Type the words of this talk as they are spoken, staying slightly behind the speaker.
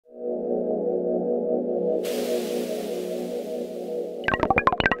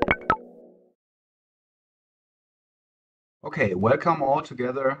Okay, welcome all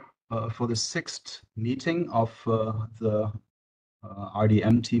together for the 6th meeting of the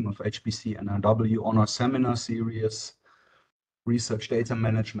RDM team of HPC.NRW Honor Seminar Series, Research Data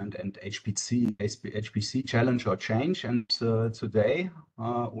Management and HPC Challenge or Change. And today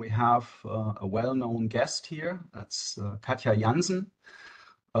we have a well-known guest here. That's Katja Jansen.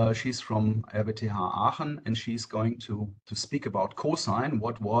 She's from RWTH Aachen, and she's going to speak about Coscine,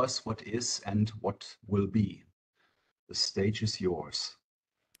 what was, what is, and what will be. The stage is yours.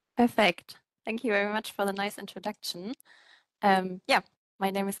 Perfect. Thank you very much for the nice introduction. Yeah, my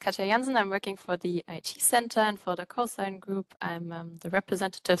name is Katja Jansen. I'm working for the IT Center and for the Coscine Group. I'm the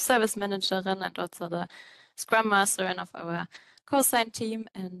representative service manager and also the Scrum Master of our Coscine team.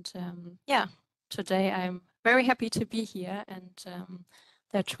 And yeah, today I'm very happy to be here and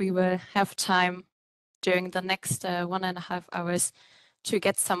that we will have time during the next 1.5 hours to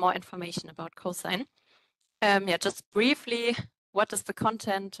get some more information about Coscine. Yeah, just briefly, what is the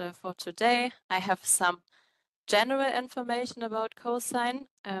content for today? I have some general information about Coscine.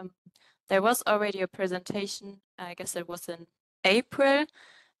 There was already a presentation, I guess it was in April,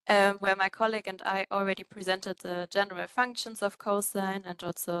 where my colleague and I already presented the general functions of Coscine and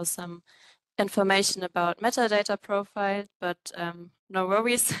also some information about metadata profile, but no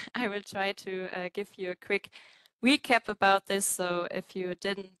worries, I will try to give you a quick recap about this. So if you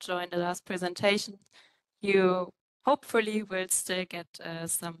didn't join the last presentation, you hopefully will still get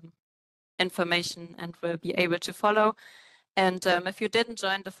some information and will be able to follow. And if you didn't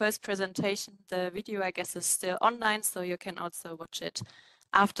join the first presentation, the video, I guess, is still online, so you can also watch it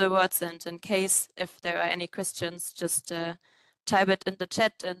afterwards. And in case if there are any questions, just type it in the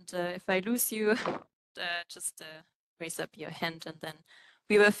chat. And if I lose you, just raise up your hand and then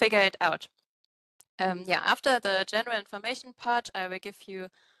we will figure it out. Yeah, after the general information part, I will give you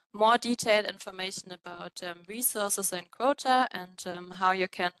more detailed information about resources and Quota and how you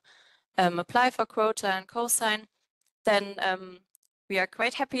can apply for Quota and Coscine. Then we are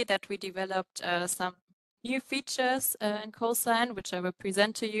quite happy that we developed some new features in Coscine, which I will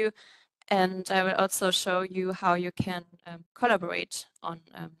present to you. And I will also show you how you can collaborate on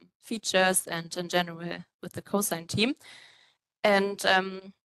features and in general with the Coscine team. And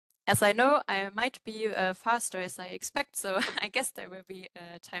as I know, I might be faster as I expect, so I guess there will be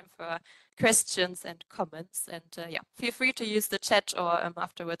time for questions and comments. And yeah, feel free to use the chat, or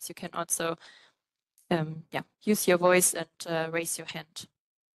afterwards you can also yeah, use your voice and raise your hand.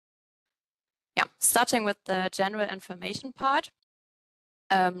 Yeah, starting with the general information part.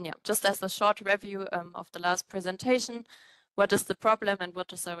 Yeah, just as a short review of the last presentation, what is the problem and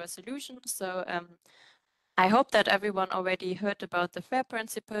what is our solution? So I hope that everyone already heard about the FAIR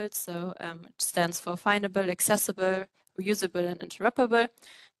principles. So it stands for findable, accessible, reusable, and interoperable.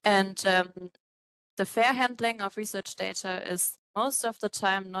 And the fair handling of research data is most of the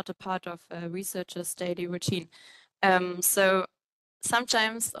time not a part of a researcher's daily routine. So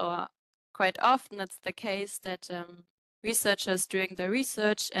sometimes, or quite often, it's the case that researchers doing their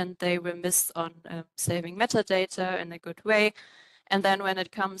research and they will miss on saving metadata in a good way. And then when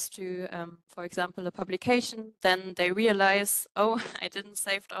it comes to, for example, a publication, then they realize, oh, I didn't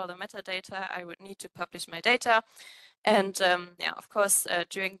save all the metadata. I would need to publish my data. And yeah, of course,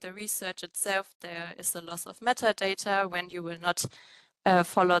 during the research itself, there is a loss of metadata when you will not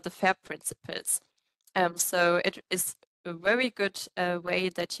follow the FAIR principles. So it is a very good way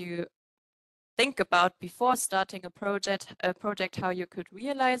that you think about before starting a project how you could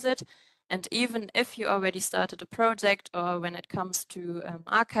realize it. And even if you already started a project, or when it comes to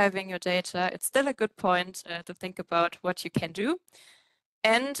archiving your data, it's still a good point to think about what you can do.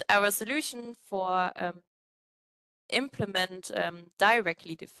 And our solution for implement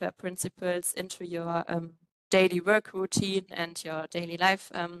directly the FAIR principles into your daily work routine and your daily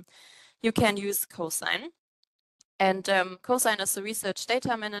life, you can use Coscine. And Coscine is a research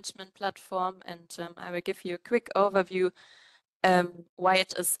data management platform, and I will give you a quick overview why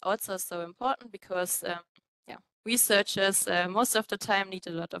it is also so important, because yeah, researchers most of the time need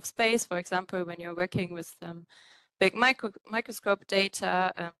a lot of space. For example, when you're working with big microscope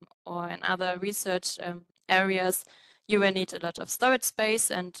data or in other research areas, you will need a lot of storage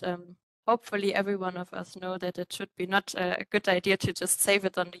space. And hopefully every one of us know that it should be not a good idea to just save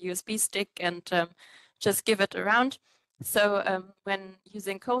it on the USB stick and just give it around. So when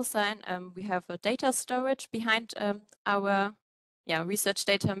using Coscine, we have a data storage behind our research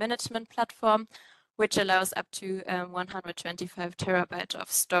data management platform, which allows up to 125 terabytes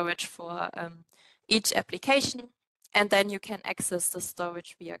of storage for each application. and then you can access the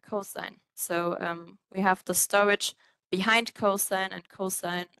storage via Coscine. So we have the storage behind Coscine, and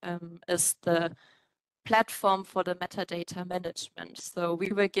Coscine is the platform for the metadata management. So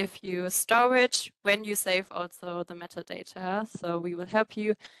we will give you storage when you save also the metadata. So we will help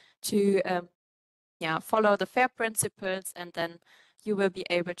you to follow the FAIR principles, and then you will be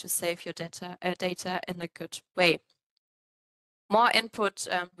able to save your data in a good way. More input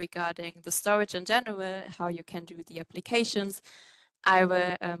regarding the storage in general, how you can do the applications, I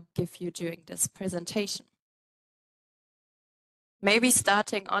will give you during this presentation. Maybe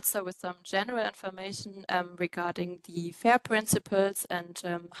starting also with some general information regarding the FAIR principles and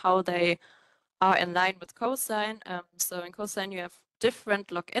how they are in line with Coscine. So in Coscine, you have different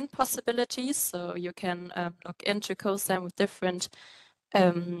login possibilities. So you can log into Coscine with different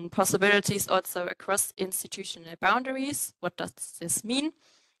possibilities also across institutional boundaries. What does this mean?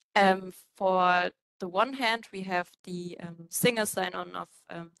 For the one hand, we have the single sign-on of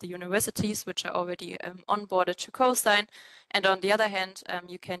the universities, which are already onboarded to Coscine. And on the other hand,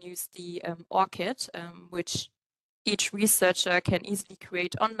 you can use the ORCID, which each researcher can easily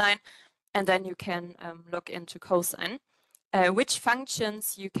create online, and then you can log into Coscine. Which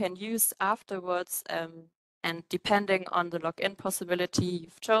functions you can use afterwards, and depending on the login possibility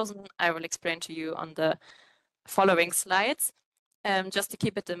you've chosen, I will explain to you on the following slides. Just to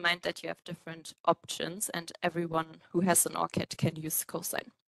keep it in mind that you have different options, and everyone who has an ORCID can use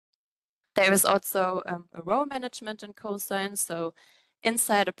Coscine. There is also a role management in Coscine. So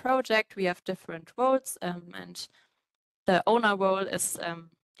inside a project, we have different roles, and the owner role is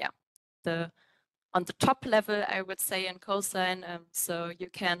on the top level, I would say, in Coscine. So you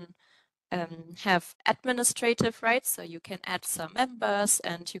can have administrative rights, so you can add some members,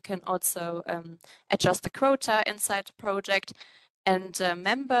 and you can also adjust the quota inside the project. And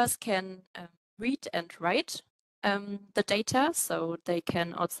members can read and write the data, so they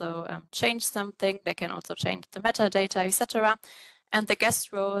can also change something, they can also change the metadata, etc. And the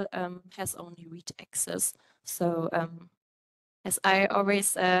guest role has only read access. So as I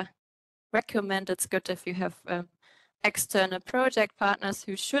always recommend, it's good if you have external project partners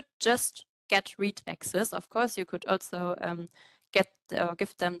who should just get read access. Of course, you could also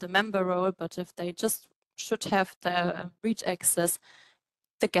give them the member role, but if they just should have the read access,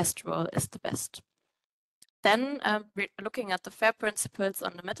 the guest role is the best. Then looking at the FAIR principles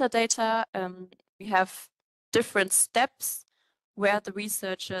on the metadata, we have different steps where the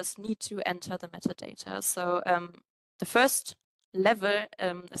researchers need to enter the metadata. So the first level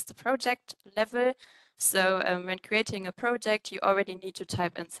is the project level. So when creating a project, you already need to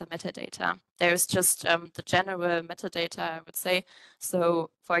type in some metadata. There is just the general metadata, I would say. So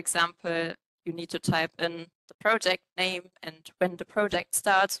for example, you need to type in the project name and when the project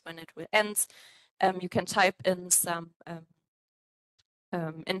starts, when it will end. You can type in some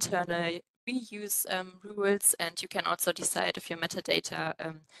internal reuse rules, and you can also decide if your metadata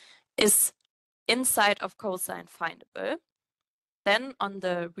is inside of Coscine findable. Then on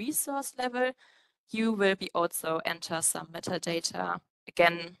the resource level, you will be also enter some metadata.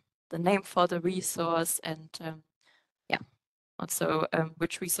 Again, the name for the resource and also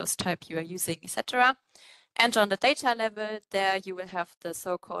which resource type you are using, etc. And on the data level, there you will have the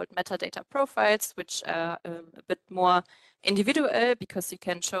so-called metadata profiles, which are a bit more individual because you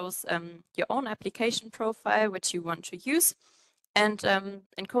can choose your own application profile, which you want to use. And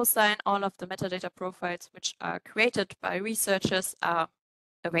in Coscine, all of the metadata profiles which are created by researchers are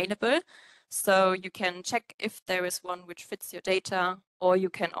available. So you can check if there is one which fits your data, or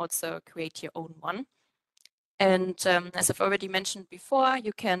you can also create your own one. And as I've already mentioned before,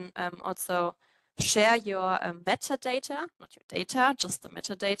 you can also share your metadata, not your data, just the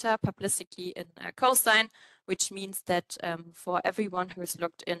metadata publicly in Coscine, which means that for everyone who is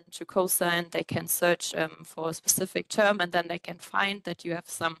logged into Coscine, they can search for a specific term, and then they can find that you have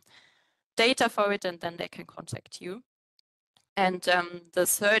some data for it, and then they can contact you. And the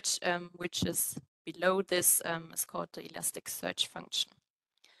search, which is below this, is called the Elasticsearch function.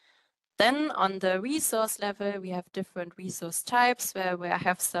 Then on the resource level, we have different resource types where I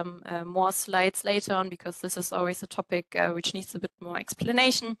have some more slides later on, because this is always a topic which needs a bit more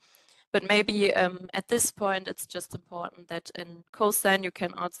explanation. But maybe at this point, it's just important that in Coscine, you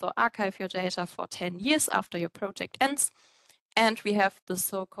can also archive your data for 10 years after your project ends. And we have the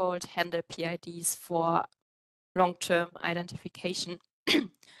so-called handle PIDs for long-term identification.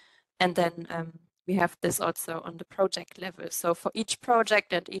 And then we have this also on the project level. So for each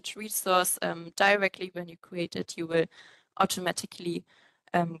project and each resource, directly when you create it, you will automatically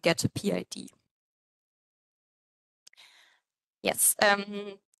get a PID. Yes,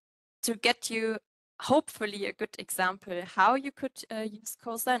 to get you hopefully a good example how you could use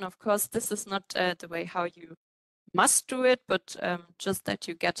Coscine. Of course, this is not the way how you must do it, but just that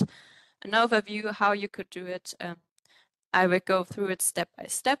you get an overview how you could do it. I will go through it step by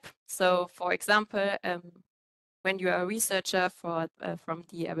step. So, for example, when you are a researcher from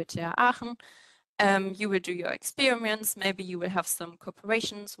the RWTH Aachen, you will do your experiments. Maybe you will have some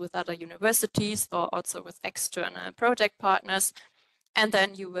cooperations with other universities or also with external project partners. And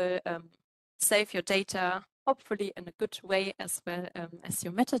then you will save your data, hopefully in a good way as well as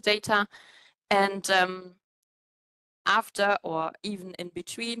your metadata. And after or even in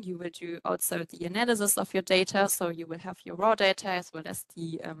between, you will do also the analysis of your data. So you will have your raw data as well as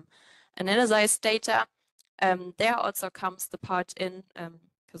the analyzed data. There also comes the part in,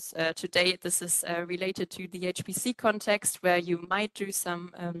 because today this is related to the HPC context where you might do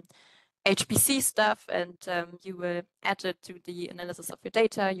some HPC stuff and you will add it to the analysis of your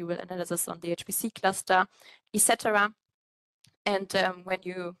data, you will analysis on the HPC cluster, etc. And when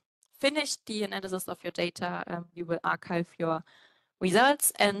you finish the analysis of your data, you will archive your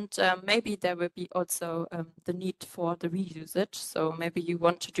results and maybe there will be also the need for the reusage. So maybe you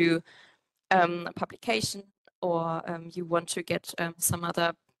want to do a publication or you want to get some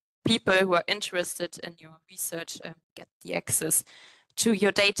other people who are interested in your research get the access to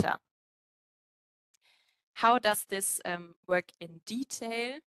your data. How does this work in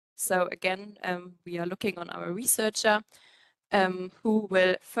detail? So again, we are looking on our researcher who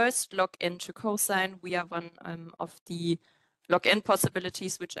will first log into Coscine via one of the login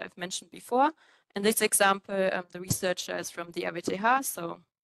possibilities which I've mentioned before. In this example, the researcher is from the RWTH, so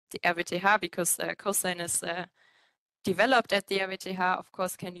the RWTH, because Coscine is developed at the RWTH, of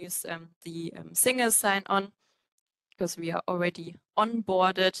course, can use the single sign-on because we are already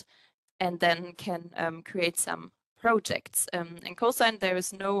onboarded and then can create some projects. In Coscine, there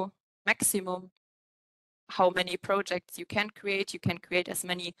is no maximum how many projects you can create. You can create as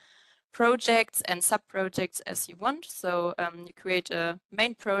many projects and sub-projects as you want. So you create a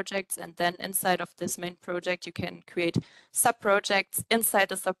main project and then inside of this main project, you can create sub-projects. Inside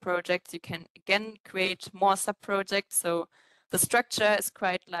the sub-projects, you can again create more sub-projects. So the structure is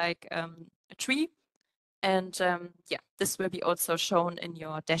quite like a tree. And yeah, this will be also shown in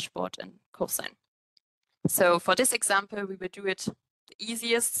your dashboard in Coscine. So for this example, we will do it the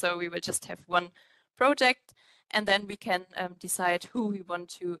easiest. So we will just have one project and then we can decide who we want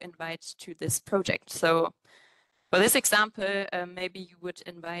to invite to this project. So for this example, maybe you would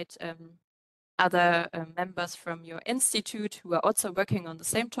invite other members from your institute who are also working on the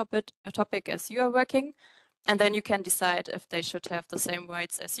same topic as you are working. And then you can decide if they should have the same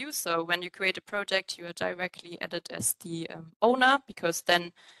rights as you. So when you create a project, you are directly added as the owner, because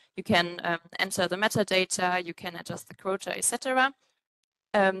then you can enter the metadata, you can adjust the quota, etc.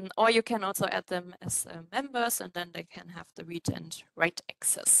 Or you can also add them as members, and then they can have the read and write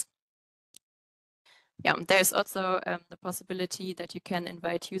access. Yeah, there's also the possibility that you can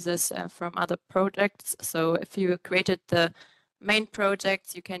invite users from other projects. So if you created the main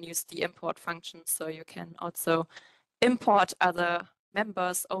projects, you can use the import function. So you can also import other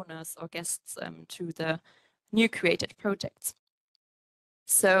members, owners, or guests to the new created projects.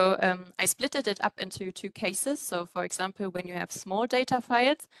 So I splitted it up into two cases. So for example, when you have small data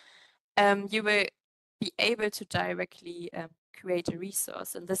files, you will be able to directly create a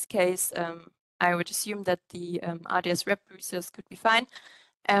resource. In this case, I would assume that the RDS web resource could be fine.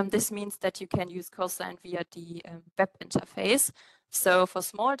 This means that you can use Coscine via the web interface. So for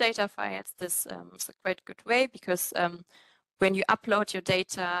small data files, this is a quite good way because when you upload your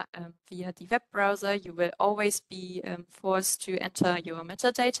data via the web browser, you will always be forced to enter your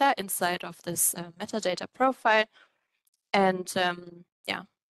metadata inside of this metadata profile. And yeah,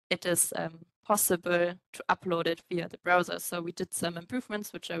 it is possible to upload it via the browser. So we did some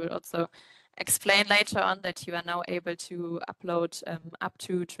improvements, which I will also explain later on, that you are now able to upload up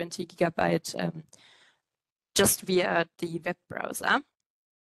to 20 gigabyte just via the web browser.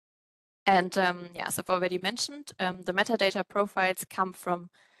 And yeah, as I've already mentioned, the metadata profiles come from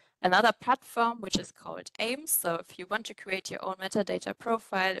another platform, which is called AIMS. So if you want to create your own metadata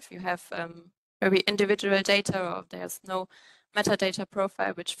profile, if you have very individual data or there's no metadata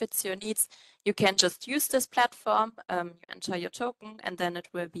profile which fits your needs, you can just use this platform, you enter your token, and then it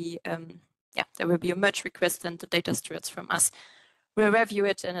will be, yeah, there will be a merge request and the data stewards from us will review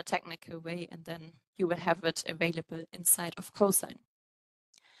it in a technical way, and then you will have it available inside of Coscine.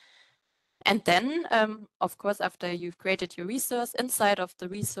 And then, of course, after you've created your resource, inside of the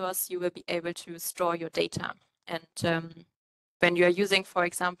resource, you will be able to store your data. And when you are using, for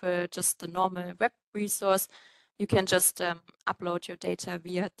example, just the normal web resource, you can just upload your data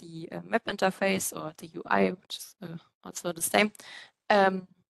via the web interface or the UI, which is also the same.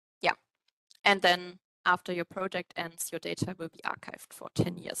 Yeah, and then after your project ends, your data will be archived for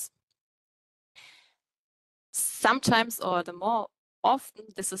 10 years. Sometimes, or the more often,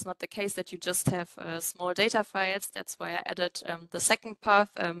 this is not the case, that you just have small data files. That's why I added the second path.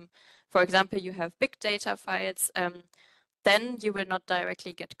 For example, you have big data files, then you will not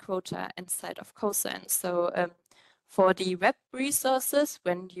directly get Quota inside of Coscine. So for the web resources,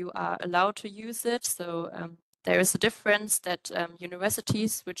 when you are allowed to use it, so there is a difference that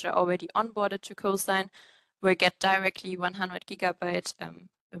universities which are already onboarded to Coscine will get directly 100 gigabyte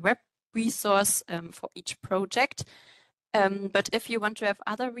web resource for each project. But if you want to have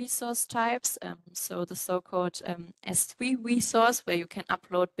other resource types, so the so-called S3 resource, where you can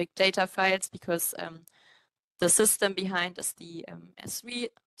upload big data files, because the system behind is the S3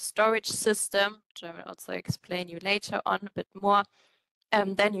 storage system, which I will also explain you later on a bit more.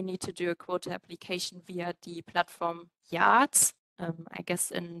 Then you need to do a Quota application via the platform Yards. I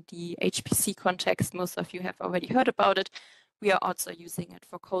guess in the HPC context, most of you have already heard about it. We are also using it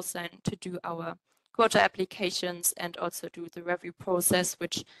for Coscine to do our Quota applications and also do the review process,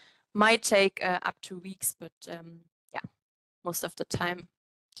 which might take up to weeks, but yeah, most of the time,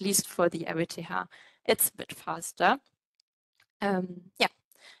 at least for the RWTH, it's a bit faster. Yeah,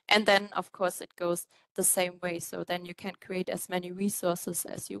 and then of course it goes the same way. So then you can create as many resources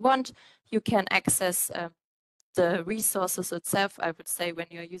as you want. You can access the resources itself. I would say when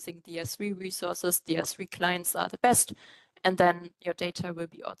you're using the S3 resources, the S3 clients are the best, and then your data will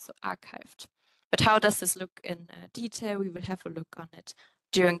be also archived. But how does this look in detail? We will have a look on it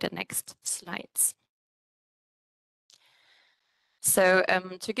during the next slides. So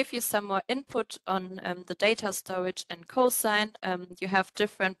to give you some more input on the data storage and Coscine, you have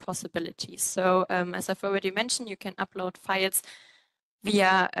different possibilities. So as I've already mentioned, you can upload files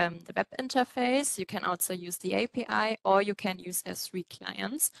via the web interface. You can also use the API, or you can use S3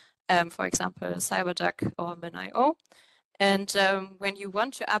 clients, for example, CyberDuck or MinIO. And when you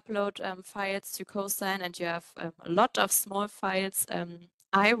want to upload files to Coscine and you have a lot of small files,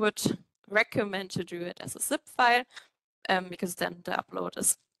 I would recommend to do it as a zip file, because then the upload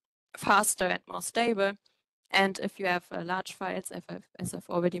is faster and more stable. And if you have large files, as I've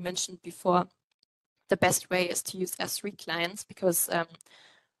already mentioned before, the best way is to use S3 clients, because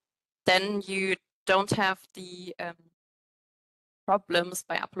then you don't have the problems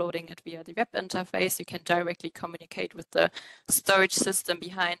by uploading it via the web interface. You can directly communicate with the storage system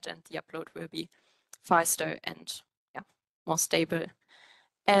behind, and the upload will be faster and more stable.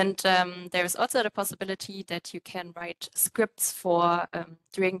 And there is also the possibility that you can write scripts for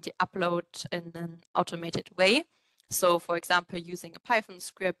doing the upload in an automated way. So for example, using a Python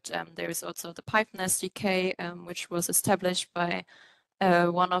script, there is also the Python SDK, which was established by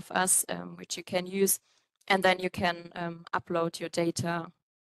one of us, which you can use. And then you can upload your data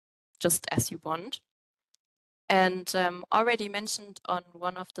just as you want. And already mentioned on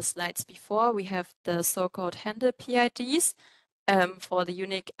one of the slides before, we have the so-called handle PIDs. For the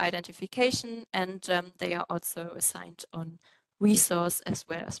unique identification, and they are also assigned on resource as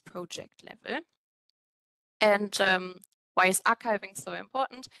well as project level. And why is archiving so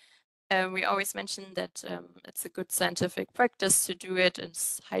important? We always mention that it's a good scientific practice to do it.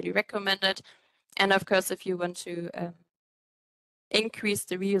 It's highly recommended. And of course, if you want to increase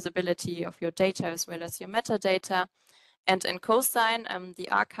the reusability of your data as well as your metadata, and in Coscine, the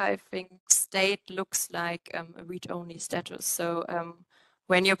archiving state looks like a read-only status. So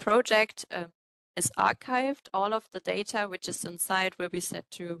when your project is archived, all of the data which is inside will be set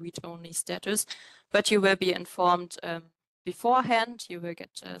to a read-only status, but you will be informed beforehand. You will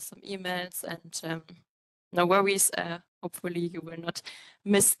get some emails, and no worries. Hopefully you will not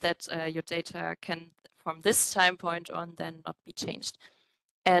miss that your data can, from this time point on, then not be changed.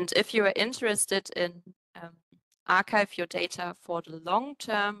 And if you are interested in archive your data for the long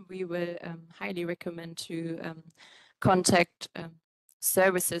term, we will highly recommend to contact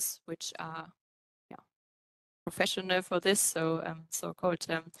services which are professional for this, so so-called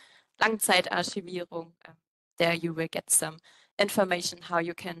Langzeitarchivierung. There you will get some information how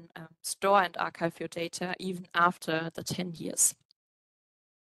you can store and archive your data even after the 10 years.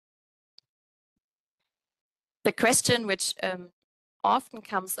 The question which often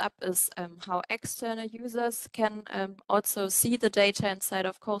comes up is how external users can also see the data inside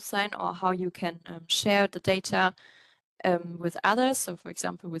of Coscine, or how you can share the data with others. So for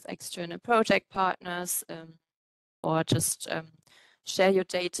example, with external project partners, or just share your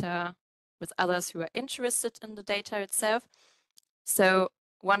data with others who are interested in the data itself. So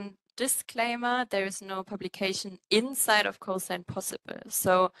one disclaimer, there is no publication inside of Coscine possible.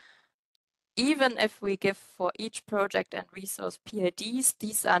 So even if we give for each project and resource PIDs,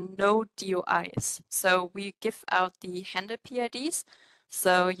 these are no DOIs. So we give out the handle PIDs.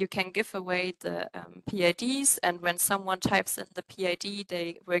 So you can give away the PIDs, and when someone types in the PID,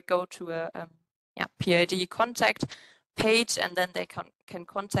 they will go to a PID contact page, and then they can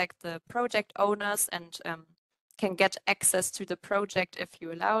contact the project owners and can get access to the project if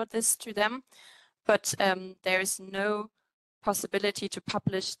you allow this to them. But there is no possibility to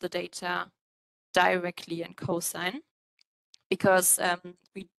publish the data directly in Coscine, because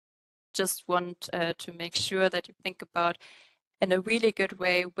we just want to make sure that you think about in a really good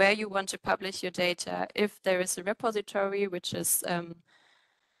way where you want to publish your data. If there is a repository which is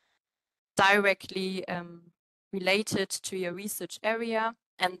directly related to your research area,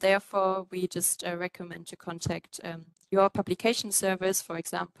 and therefore we just recommend to contact your publication service. For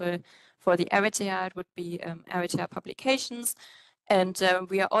example, for the RWTH, it would be RWTH Publications. And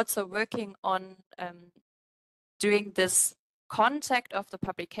we are also working on doing this contact of the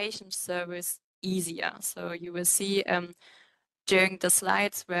publication service easier. So you will see during the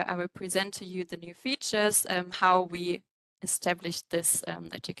slides where I will present to you the new features, how we establish this,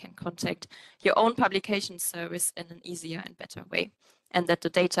 that you can contact your own publication service in an easier and better way, and that the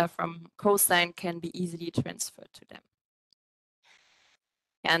data from Coscine can be easily transferred to them.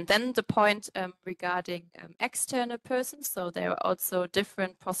 And then the point regarding external persons. So there are also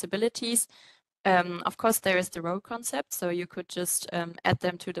different possibilities. Of course, there is the role concept, so you could just add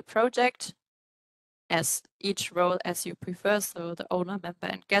them to the project as each role as you prefer, so the owner, member,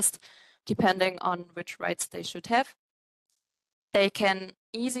 and guest, depending on which rights they should have. They can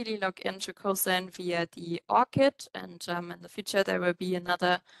easily log into Coscine via the ORCID, and in the future there will be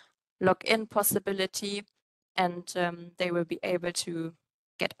another login possibility, and they will be able to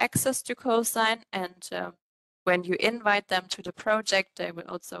get access to Coscine, and when you invite them to the project, they will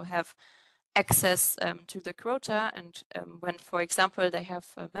also have access to the Quota, and when, for example, they have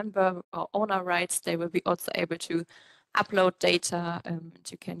a member or owner rights, they will be also able to upload data, and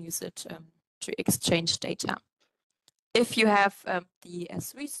you can use it to exchange data. If you have the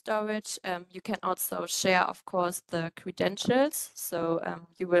S3 storage, you can also share, of course, the credentials. So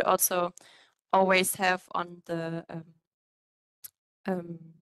you will also always have on the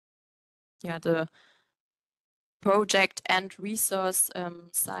the project and resource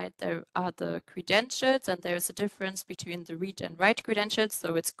side, there are the credentials, and there is a difference between the read and write credentials.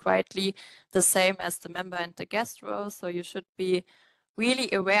 So it's quietly the same as the member and the guest role. So you should be really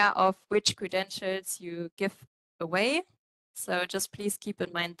aware of which credentials you give away. So just please keep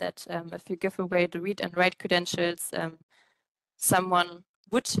in mind that if you give away the read and write credentials, someone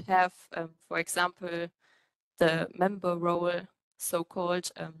would have, for example, the member role,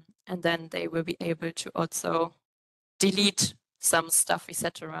 so-called, and then they will be able to also delete some stuff,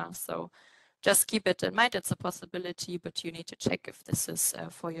 etc. So just keep it in mind. It's a possibility, but you need to check if this is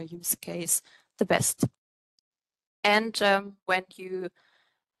for your use case the best. And when you,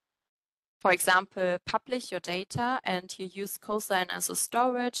 for example, publish your data and you use Coscine as a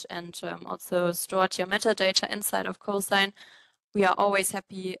storage and also stored your metadata inside of Coscine, we are always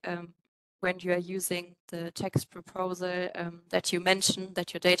happy when you are using the text proposal that you mentioned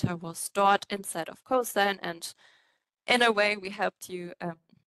that your data was stored inside of Coscine, and in a way we helped you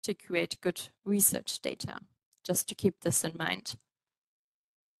to create good research data, just to keep this in mind.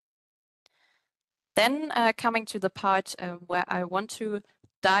 Then coming to the part where I want to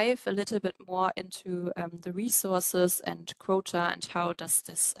dive a little bit more into the resources and Quota and how does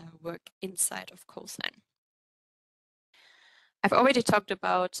this work inside of Coscine. I've already talked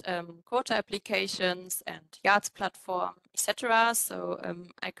about Quota applications and Yards platform, etc. So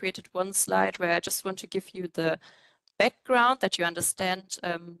I created one slide where I just want to give you the background, that you understand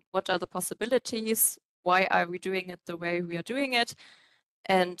what are the possibilities, why are we doing it the way we are doing it,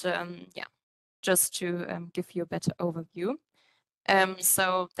 and just to give you a better overview.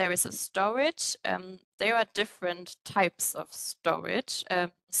 So there is a storage. There are different types of storage.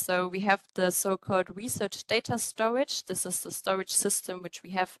 So we have the so-called research data storage. This is the storage system which we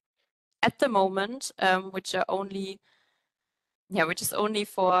have at the moment, which is only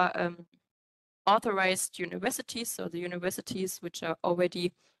for authorized universities, so the universities which are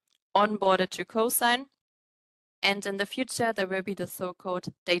already onboarded to Coscine. And in the future, there will be the so-called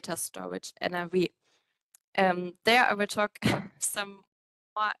data storage, NRW. There I will talk some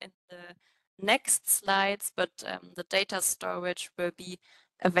more in the next slides, but the data storage will be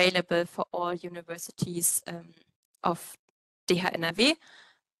available for all universities of DH NRW.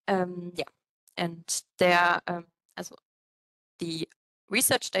 And there, also the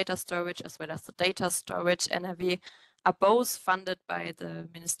research data storage as well as the data storage NRW are both funded by the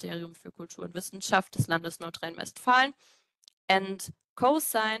Ministerium für Kultur und Wissenschaft des Landes Nordrhein-Westfalen, and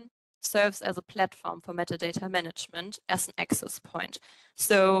Coscine serves as a platform for metadata management as an access point.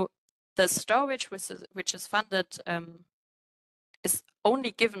 So the storage which is funded is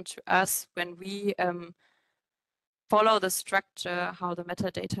only given to us when we follow the structure how the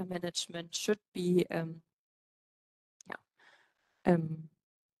metadata management should be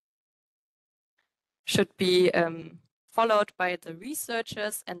followed by the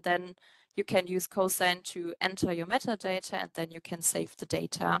researchers, and then you can use Coscine to enter your metadata, and then you can save the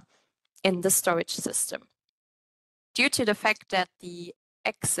data in the storage system. Due to the fact that the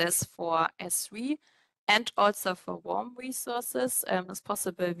access for S3 and also for warm resources is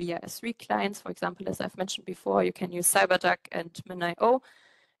possible via S3 clients, for example, as I've mentioned before, you can use CyberDuck and MinIO.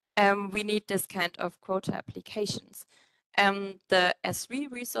 We need this kind of Quota applications. The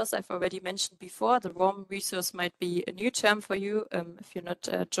S3 resource I've already mentioned before. The warm resource might be a new term for you if you're not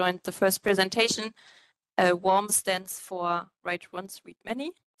joined the first presentation. Warm stands for write once, read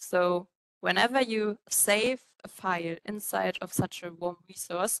many. So whenever you save a file inside of such a warm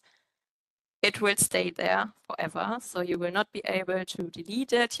resource, it will stay there forever. So you will not be able to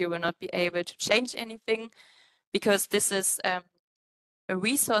delete it. You will not be able to change anything, because this is a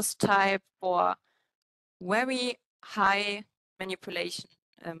resource type for very high manipulation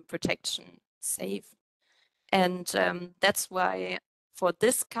protection safe. And that's why for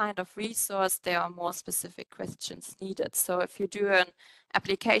this kind of resource, there are more specific questions needed. So if you do an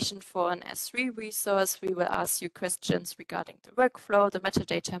application for an S3 resource, we will ask you questions regarding the workflow, the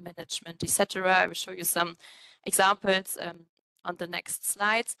metadata management, etc. I will show you some examples on the next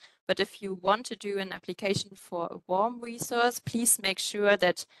slides. But if you want to do an application for a warm resource, please make sure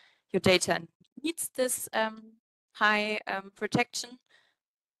that your data needs this high protection,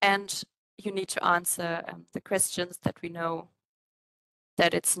 and you need to answer the questions that we know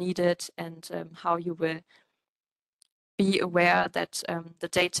that it's needed, and how you will be aware that the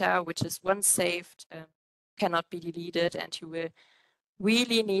data which is once saved cannot be deleted, and you will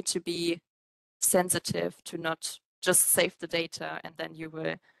really need to be sensitive to not just save the data and then you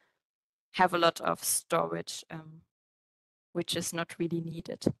will have a lot of storage which is not really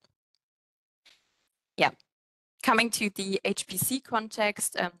needed. Yeah. Coming to the HPC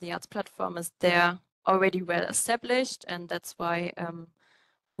context, the arts platform is there already well established, and that's why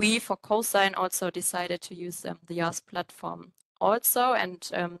we for Coscine also decided to use the arts platform also. And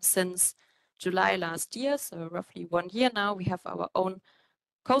since July last year, so roughly 1 year now, we have our own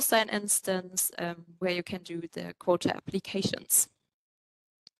Coscine instance where you can do the Quota applications.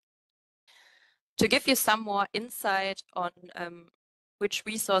 To give you some more insight on which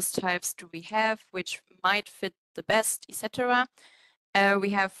resource types do we have, which might fit the best, etc. We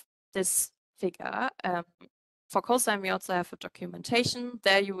have this figure. For Coscine, we also have a documentation.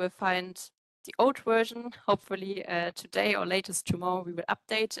 There you will find the old version. Hopefully today or latest tomorrow, we will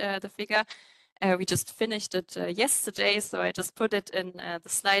update the figure. We just finished it yesterday, so I just put it in the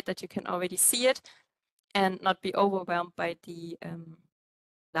slide that you can already see it and not be overwhelmed by the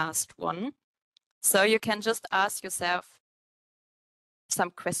last one. So you can just ask yourself some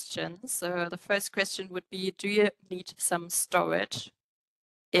questions. So the first question would be, do you need some storage?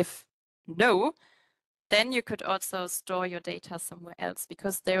 If no, then you could also store your data somewhere else,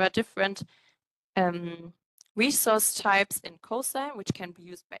 because there are different resource types in Coscine which can be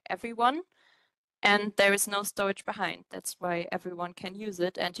used by everyone, and there is no storage behind. That's why everyone can use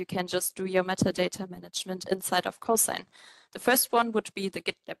it, and you can just do your metadata management inside of Coscine. The first one would be the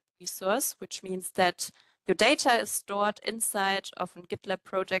GitLab resource, which means that your data is stored inside of a GitLab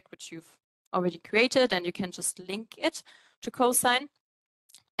project which you've already created, and you can just link it to Coscine,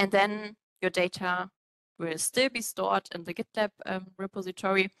 and then your data will still be stored in the GitLab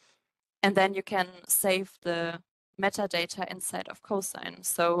repository, and then you can save the metadata inside of Coscine.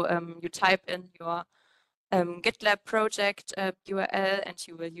 So you type in your GitLab project URL, and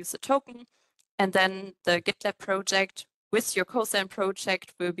you will use a token, and then the GitLab project with your Coscine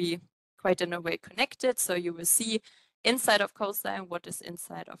project will be quite in a way connected. So you will see inside of Coscine what is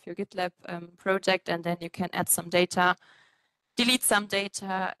inside of your GitLab project, and then you can add some data, delete some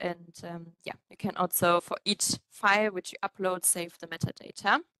data, and yeah, you can also, for each file which you upload, save the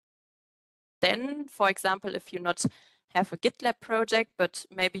metadata. Then, for example, if you not have a GitLab project, but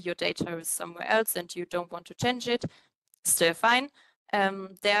maybe your data is somewhere else and you don't want to change it, still fine.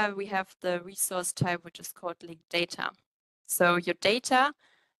 There we have the resource type which is called linked data. So your data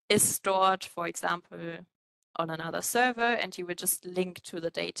is stored, for example, on another server, and you will just link to the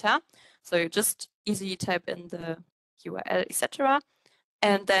data. So you just easily type in the URL, etc.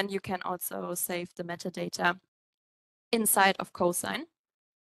 And then you can also save the metadata inside of Coscine.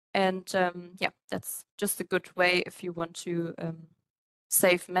 And yeah, that's just a good way if you want to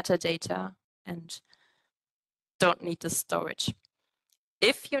save metadata and don't need the storage.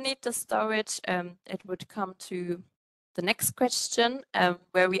 If you need the storage, it would come to the next question,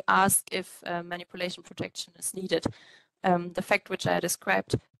 where we ask if manipulation protection is needed. The fact which I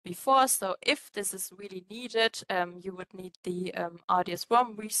described before. So if this is really needed, you would need the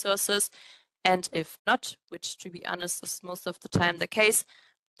RDS-ROM resources. And if not, which to be honest is most of the time the case,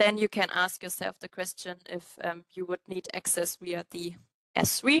 then you can ask yourself the question if you would need access via the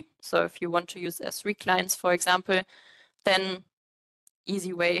S3. So if you want to use S3 clients, for example, then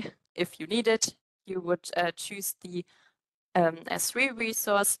easy way, if you need it, you would choose the S3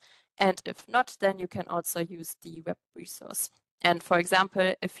 resource. And if not, then you can also use the web resource. And for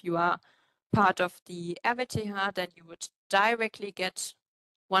example, if you are part of the RWTH, then you would directly get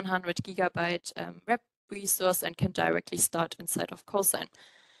 100 gigabyte web resource and can directly start inside of Coscine.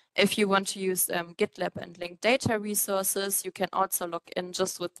 If you want to use GitLab and linked data resources, you can also log in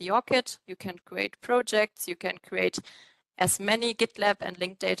just with the ORCID. You can create projects, you can create as many GitLab and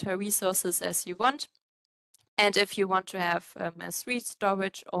linked data resources as you want. And if you want to have S3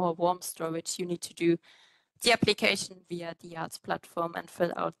 storage or warm storage, you need to do the application via the Arts platform and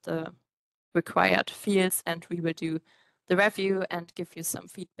fill out the required fields, and we will do the review and give you some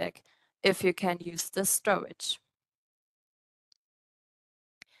feedback if you can use the storage.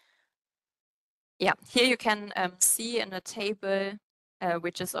 Yeah, here you can see in a table,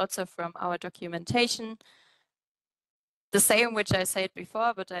 which is also from our documentation, the same which I said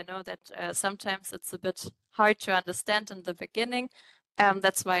before, but I know that sometimes it's a bit hard to understand in the beginning.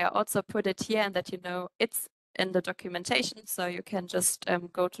 That's why I also put it here, and that you know it's in the documentation, so you can just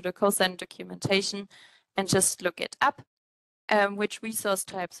go to the Coscine documentation and just look it up, which resource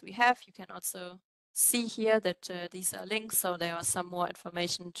types we have. You can also see here that these are links, so there are some more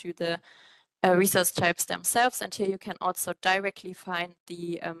information to the resource types themselves. And here you can also directly find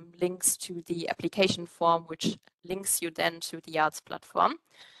the links to the application form, which links you then to the Arts platform.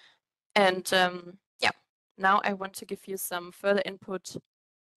 And yeah, now I want to give you some further input,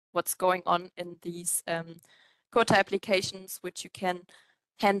 what's going on in these Quota applications, which you can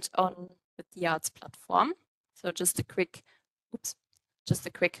hand on with the Arts platform. So just a quick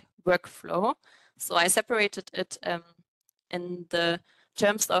workflow. So I separated it in the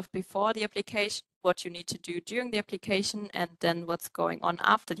terms of before the application, what you need to do during the application, and then what's going on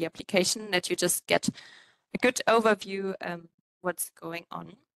after the application, that you just get a good overview what's going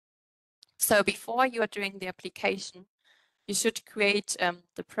on. So before you are doing the application, you should create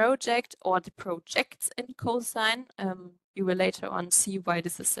the project or the projects in Coscine. You will later on see why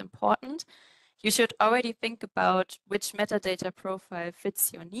this is important. You should already think about which metadata profile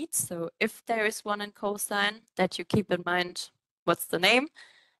fits your needs. So if there is one in Coscine, that you keep in mind what's the name.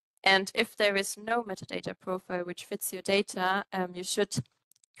 And if there is no metadata profile which fits your data, you should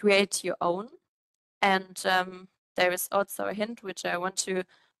create your own. And there is also a hint which I want to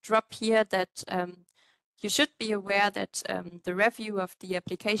drop here, that you should be aware that the review of the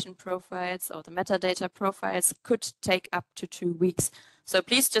application profiles or the metadata profiles could take up to 2 weeks. So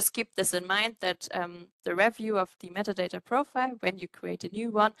please just keep this in mind, that the review of the metadata profile, when you create a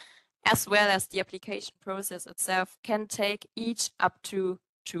new one, as well as the application process itself, can take each up to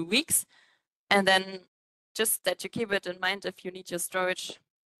 2 weeks. And then just that you keep it in mind, if you need your storage,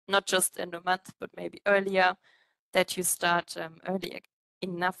 not just in a month, but maybe earlier, that you start early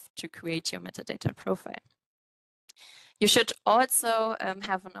enough to create your metadata profile. You should also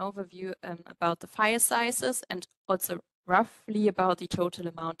have an overview about the file sizes, and also roughly about the total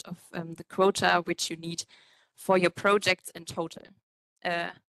amount of the quota which you need for your projects in total.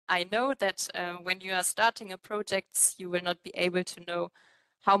 I know that when you are starting a project, you will not be able to know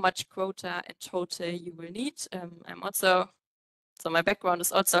how much quota in total you will need. So my background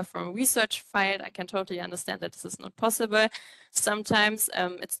is also from a research field. I can totally understand that this is not possible. Sometimes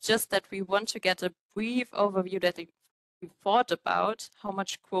it's just that we want to get a brief overview, that we thought about how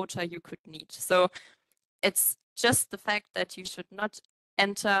much quota you could need. So it's just the fact that you should not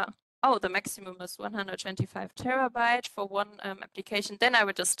enter, oh, the maximum is 125 terabyte for one application, then I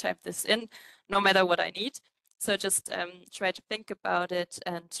would just type this in, no matter what I need. So just try to think about it,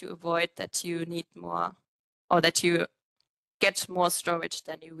 and to avoid that you need more, or that you get more storage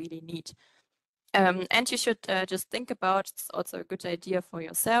than you really need. And you should just think about, it's also a good idea for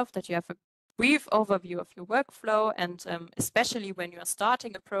yourself, that you have a brief overview of your workflow. And especially when you are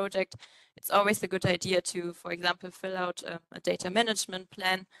starting a project, it's always a good idea to, for example, fill out a data management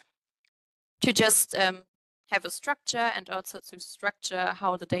plan, to just have a structure and also to structure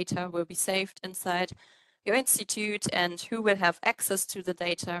how the data will be saved inside your institute and who will have access to the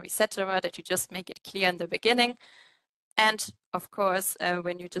data, etc., that you just make it clear in the beginning. And of course,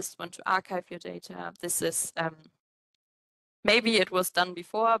 when you just want to archive your data, this is maybe it was done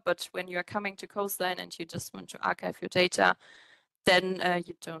before, but when you are coming to Coscine and you just want to archive your data, then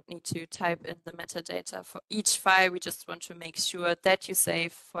you don't need to type in the metadata for each file. We just want to make sure that you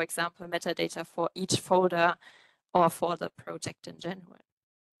save, for example, metadata for each folder or for the project in general.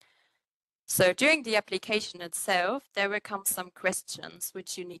 So during the application itself, there will come some questions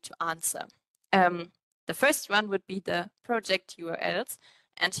which you need to answer. The first one would be the project URLs.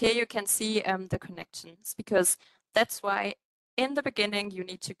 And here you can see the connections, because that's why in the beginning you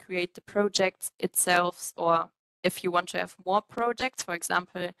need to create the project itself, or if you want to have more projects, for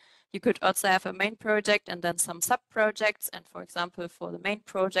example, you could also have a main project and then some sub-projects. And for example, for the main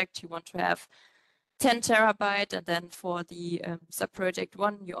project, you want to have 10 terabyte, and then for the sub-project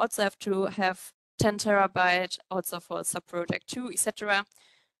 1, you also have to have 10 terabyte, also for sub-project 2, etc.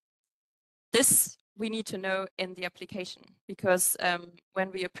 This we need to know in the application, because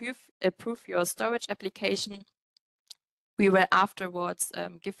when we approve your storage application, we will afterwards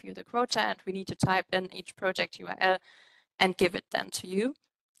give you the quota, and we need to type in each project URL and give it then to you.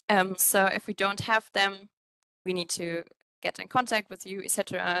 So if we don't have them, we need to get in contact with you,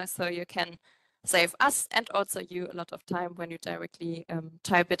 etc. So you can save us and also you a lot of time when you directly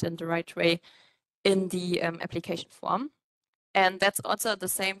type it in the right way in the application form. And that's also the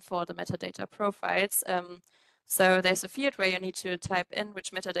same for the metadata profiles. So there's a field where you need to type in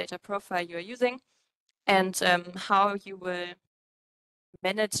which metadata profile you are using and how you will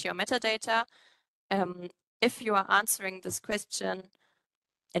manage your metadata. If you are answering this question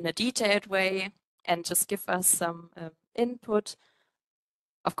in a detailed way and just give us some input,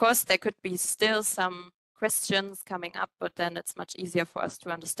 of course, there could be still some questions coming up, but then it's much easier for us to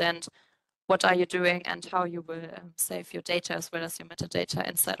understand what are you doing and how you will save your data as well as your metadata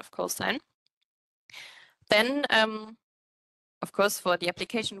inside of Coscine. Then, of course, for the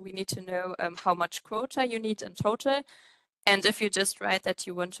application, we need to know how much quota you need in total. And if you just write that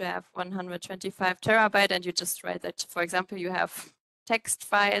you want to have 125 terabyte and you just write that, for example, you have text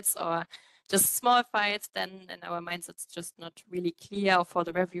files or just small files, then in our minds, it's just not really clear, or for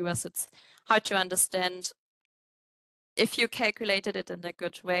the reviewers, it's hard to understand. If you calculated it in a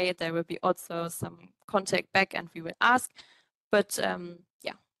good way, there will be also some contact back and we will ask. But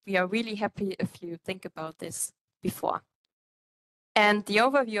yeah, we are really happy if you think about this before. And the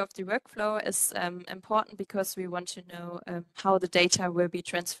overview of the workflow is important because we want to know how the data will be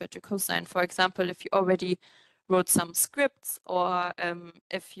transferred to Coscine. For example, if you already wrote some scripts, or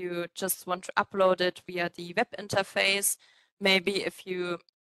if you just want to upload it via the web interface, maybe if you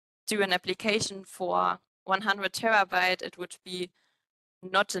do an application for 100 terabyte, it would be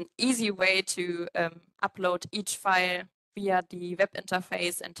not an easy way to upload each file via the web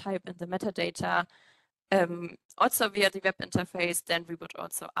interface and type in the metadata also via the web interface. Then we would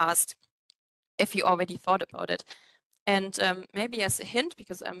also ask if you already thought about it. And maybe as a hint,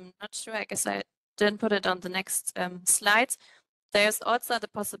 because I'm not sure, I guess I didn't put it on the next slides, there's also the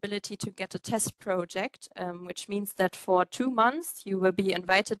possibility to get a test project, which means that for 2 months you will be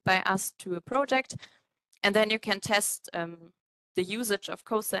invited by us to a project, and then you can test the usage of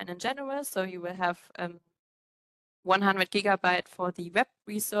Coscine in general. So you will have 100 gigabyte for the web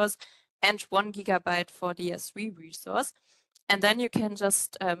resource and 1 gigabyte for the S3 resource. And then you can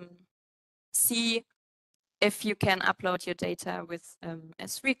just see if you can upload your data with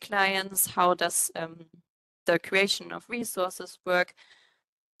S3 clients, how does the creation of resources work,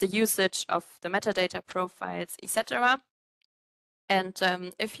 the usage of the metadata profiles, etc. And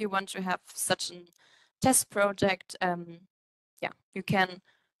if you want to have such a test project, yeah, you can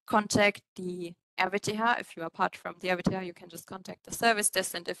contact the RWTH. If you are part from the RWTH, you can just contact the service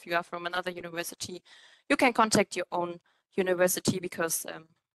desk. And if you are from another university, you can contact your own university, because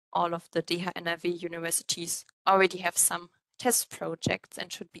all of the HPC.NRW universities already have some test projects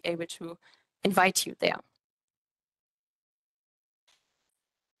and should be able to invite you there.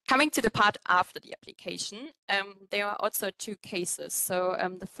 Coming to the part after the application, there are also 2 cases. So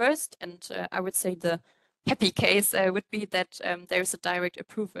the first, and I would say the happy case, would be that there is a direct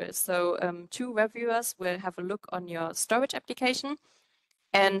approval. So 2 reviewers will have a look on your storage application.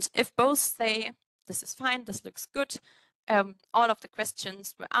 And if both say, this is fine, this looks good, all of the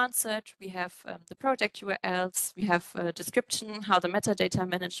questions were answered, we have the project URLs, we have a description, how the metadata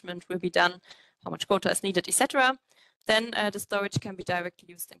management will be done, how much quota is needed, etc., then the storage can be directly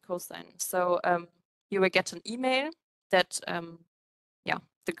used in Coscine. So you will get an email that yeah,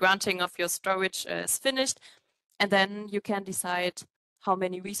 the granting of your storage is finished, And then you can decide how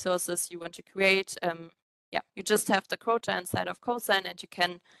many resources you want to create. Yeah, you just have the quota inside of Coscine, and you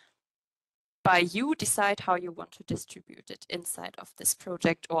can, by you, decide how you want to distribute it inside of this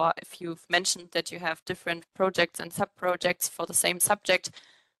project. Or if you've mentioned that you have different projects and sub-projects for the same subject,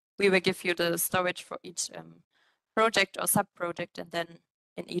 we will give you the storage for each project or sub-project, and then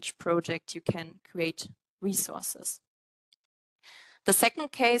in each project you can create resources. The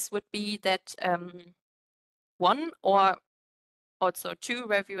second case would be that one or also two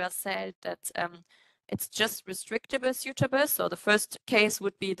reviewers said that it's just restrictable suitable. So the first case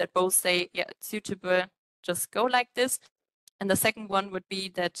would be that both say, yeah, it's suitable, just go like this. And the second one would be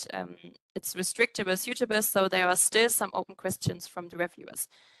that it's restrictable suitable, so there are still some open questions from the reviewers.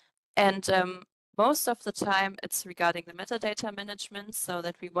 And most of the time it's regarding the metadata management, so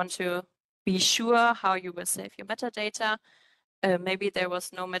that we want to be sure how you will save your metadata. Maybe there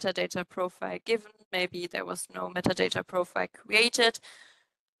was no metadata profile given, maybe there was no metadata profile created,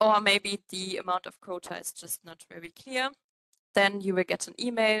 or maybe the amount of quota is just not very clear. Then you will get an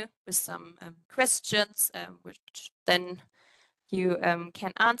email with some questions, which then you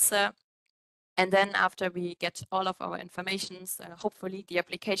can answer. And then after we get all of our information, hopefully the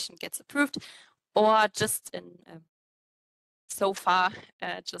application gets approved, or just in so far,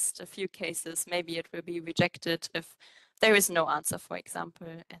 just a few cases, maybe it will be rejected if there is no answer, for example.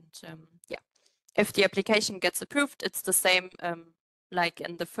 And yeah, if the application gets approved, it's the same like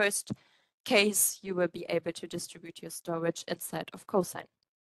in the first case, you will be able to distribute your storage inside of Coscine.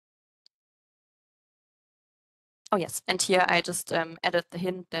 Oh yes, and here I just added the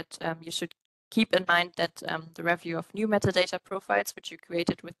hint that you should keep in mind that the review of new metadata profiles, which you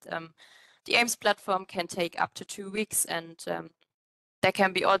created with the AIMS platform, can take up to 2 weeks, and there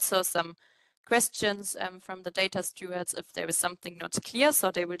can be also some questions from the data stewards if there is something not clear.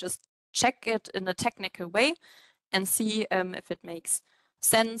 So they will just check it in a technical way and see if it makes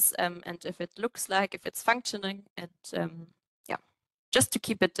sense and if it looks like, if it's functioning. And yeah, just to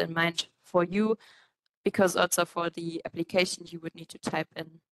keep it in mind for you, because also for the application, you would need to type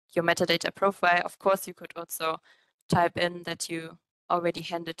in your metadata profile. Of course, you could also type in that you already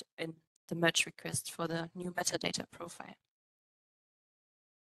handed in the merge request for the new metadata profile.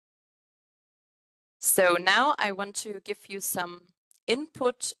 So now I want to give you some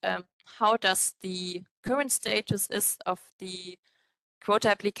input. How does the current status is of the Quota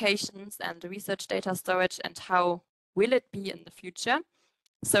applications and the research data storage, and how will it be in the future?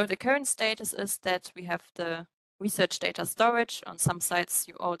 So the current status is that we have the research data storage. On some sites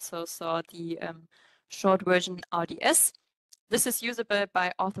you also saw the short version RDS. This is usable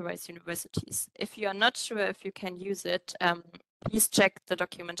by authorized universities. If you are not sure if you can use it, please check the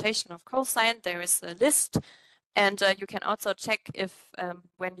documentation of Coscine. There is a list, and you can also check if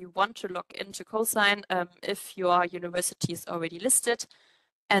when you want to log into Coscine, if your university is already listed,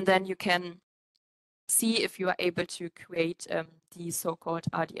 and then you can see if you are able to create the so-called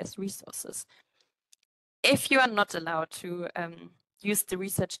RDS resources. If you are not allowed to use the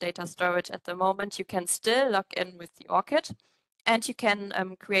research data storage at the moment, you can still log in with the ORCID, and you can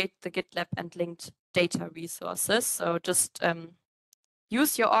create the GitLab and linked data resources. So just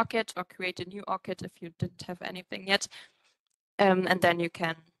use your ORCID or create a new ORCID if you didn't have anything yet. And then you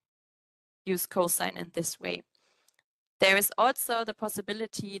can use Coscine in this way. There is also the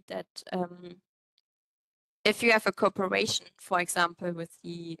possibility that if you have a cooperation, for example, with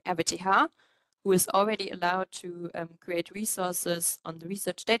the RWTH, who is already allowed to create resources on the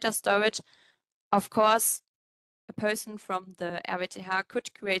research data storage, of course, a person from the RWTH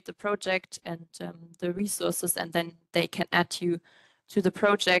could create the project and the resources, and then they can add you to the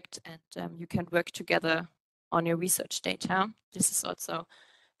project, and you can work together on your research data. This is also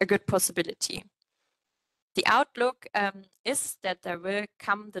a good possibility. The outlook is that there will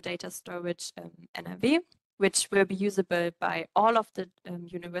come the data storage NRW, which will be usable by all of the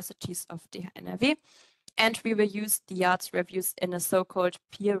universities of the NRW. And we will use the arts reviews in a so-called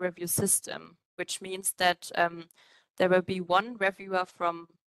peer review system, which means that there will be one reviewer from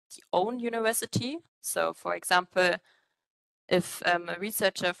the own university. So for example, if a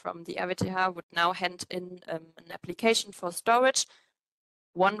researcher from the RWTH would now hand in an application for storage,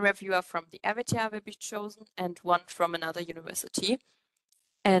 one reviewer from the RWTH will be chosen and one from another university.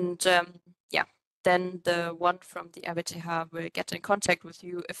 And yeah, then the one from the RWTH will get in contact with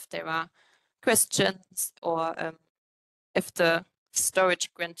you if there are questions or if the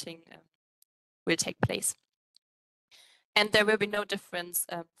storage granting will take place. And there will be no difference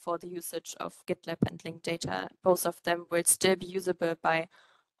for the usage of GitLab and linked data. Both of them will still be usable by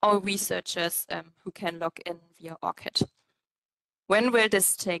all researchers who can log in via ORCID. When will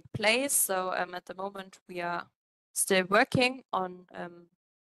this take place? So at the moment we are still working on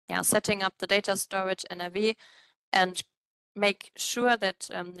setting up the data storage NRW and make sure that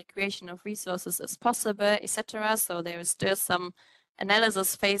the creation of resources is possible, etc. So there is still some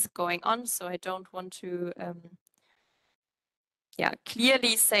analysis phase going on. So I don't want to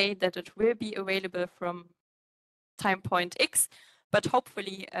clearly say that it will be available from time point X, but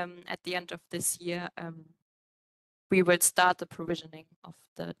hopefully at the end of this year, we will start the provisioning of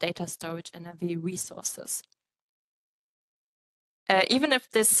the data storage NRW resources. Even if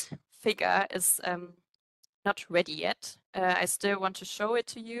this figure is not ready yet, I still want to show it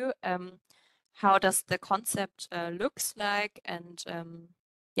to you. How does the concept looks like, and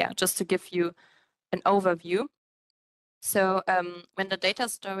just to give you an overview. So when the data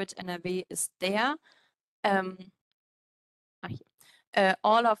storage NRW is there,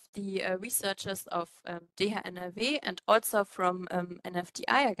 all of the researchers of DH NRW and also from NFDI,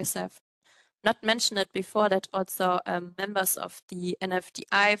 I guess I've not mentioned it before, that also members of the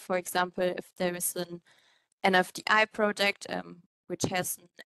NFDI, for example, if there is an NFDI project which has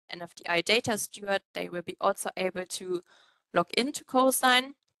an NFDI data steward, they will be also able to log into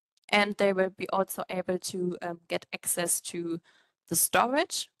Coscine, and they will be also able to get access to the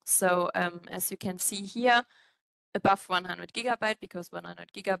storage. So as you can see here, above 100 gigabyte, because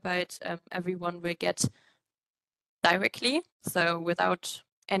 100 gigabyte everyone will get directly, so without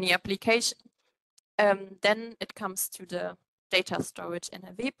any application. Then it comes to the data storage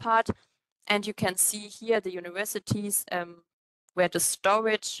NRW part, and you can see here the universities where the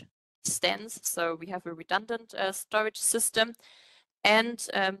storage stands. So we have a redundant storage system, and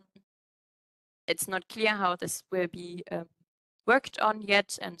it's not clear how this will be worked on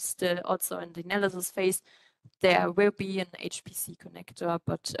yet, and still also in the analysis phase. There will be an HPC connector,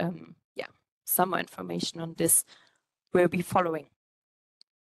 but some more information on this will be following.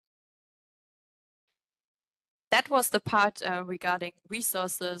 That was the part regarding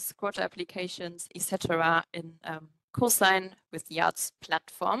resources, Quota applications, etc. in Coscine with the ARTS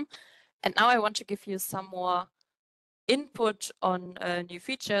platform. And now I want to give you some more input on new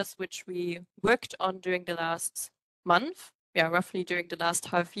features which we worked on during the last month, roughly during the last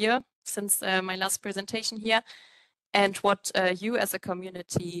half year since my last presentation here, and what you as a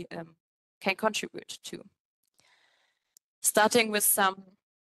community can contribute to. Starting with some,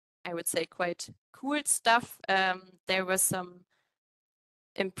 I would say, quite cool stuff. There were some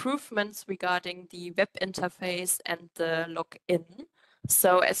improvements regarding the web interface and the login.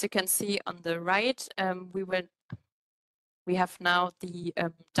 So as you can see on the right, we have now the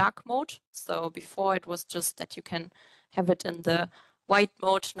dark mode. So before it was just that you can have it in the white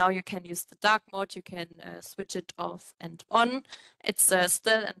mode. Now you can use the dark mode. You can switch it off and on. It's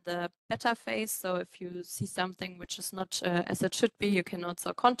still in the beta phase. So if you see something which is not as it should be, you can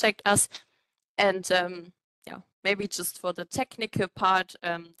also contact us. And maybe just for the technical part,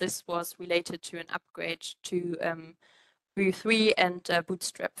 this was related to an upgrade to Vue 3 and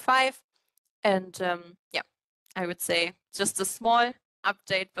Bootstrap 5. And I would say just a small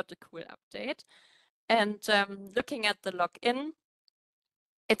update, but a cool update. And looking at the login,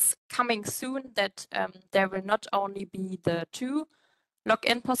 it's coming soon that there will not only be the 2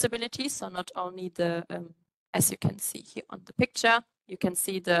 login possibilities, so not only the, as you can see here on the picture, you can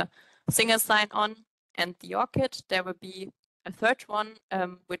see the single sign-on and the ORCID. There will be a third one,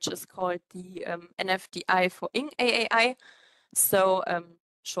 which is called the NFDI for Ing AAI. So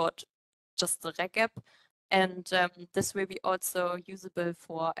short, just the recap. And this will be also usable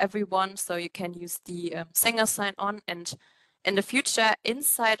for everyone. So you can use the single sign-on, and in the future,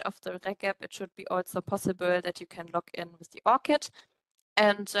 inside of the recap, it should be also possible that you can log in with the ORCID.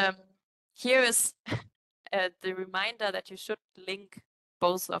 And here is the reminder that you should link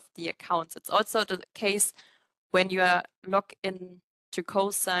both of the accounts. It's also the case when you are logged in to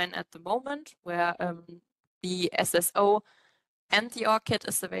Coscine at the moment, where the SSO and the ORCID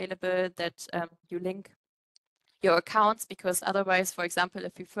is available, that you link your accounts, because otherwise, for example,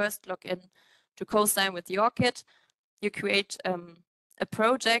 if you first log in to Coscine with the ORCID, you create a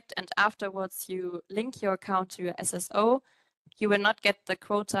project, and afterwards you link your account to your SSO, you will not get the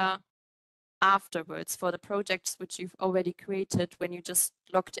quota afterwards for the projects which you've already created when you just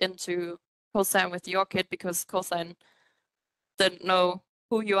logged into Coscine with the ORCID, because Coscine didn't know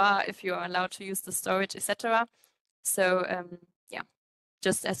who you are, if you are allowed to use the storage, etc. So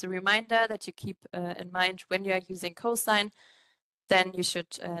just as a reminder that you keep in mind when you are using Coscine, then you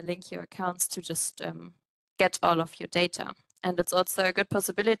should link your accounts to just get all of your data. And it's also a good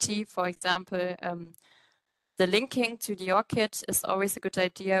possibility, for example, the linking to the ORCID is always a good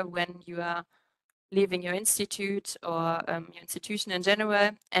idea when you are leaving your institute or your institution in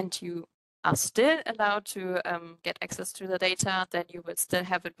general, and you are still allowed to get access to the data, then you will still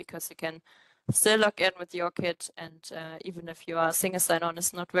have it because you can still log in with your kit, and even if your single sign-on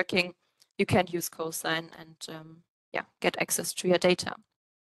is not working, you can use Coscine and yeah, get access to your data.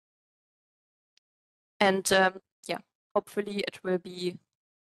 And yeah, hopefully it will be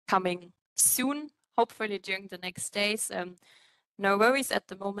coming soon, hopefully during the next days. No worries at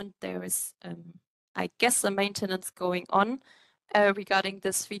the moment. There is, I guess, a maintenance going on regarding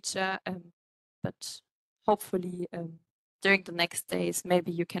this feature, but hopefully during the next days,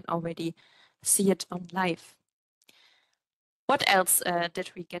 maybe you can already see it on live. What else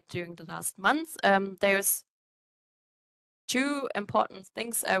did we get during the last month? There's two important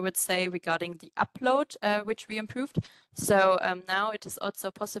things I would say regarding the upload, which we improved. So now it is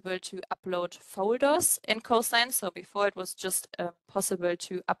also possible to upload folders in Coscine. So before it was just possible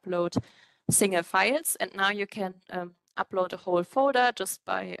to upload single files, and now you can upload a whole folder just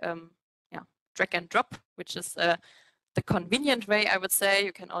by yeah, drag and drop, which is the convenient way, I would say.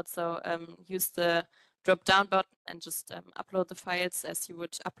 You can also use the drop down button and just upload the files as you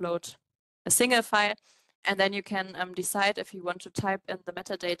would upload a single file. And then you can decide if you want to type in the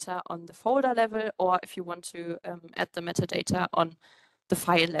metadata on the folder level, or if you want to add the metadata on the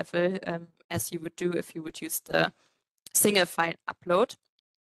file level, as you would do if you would use the single file upload.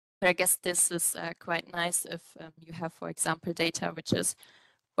 But I guess this is quite nice if you have, for example, data which is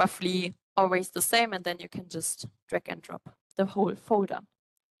roughly always the same, and then you can just drag and drop the whole folder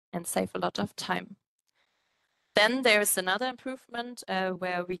and save a lot of time. Then there's another improvement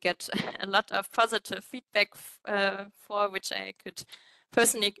where we get a lot of positive feedback for, which I could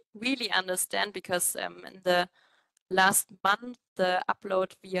personally really understand, because in the last month, the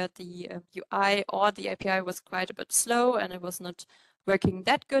upload via the UI or the API was quite a bit slow and it was not working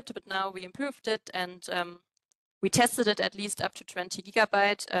that good, but now we improved it, and we tested it at least up to 20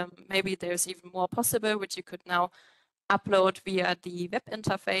 gigabyte. Maybe there's even more possible, which you could now upload via the web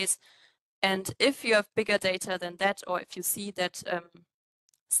interface. And if you have bigger data than that, or if you see that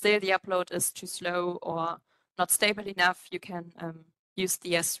still the upload is too slow or not stable enough, you can use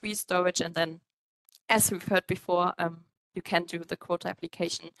the S3 storage, and then, as we've heard before, you can do the Quota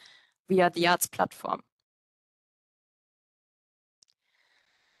application via the Arts platform.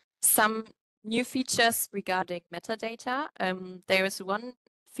 Some new features regarding metadata. There is one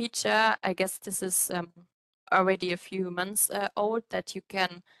feature, I guess this is already a few months old, that you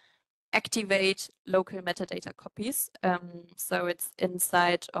can activate local metadata copies. So it's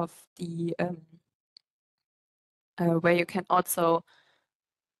inside of the where you can also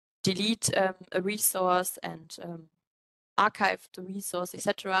delete a resource and archive the resource,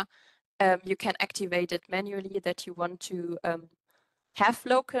 etc. You can activate it manually that you want to have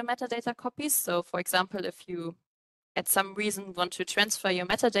local metadata copies. So for example, if you at some reason want to transfer your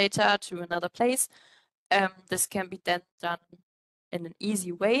metadata to another place, this can be then done in an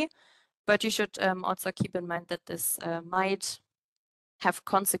easy way. But you should also keep in mind that this might have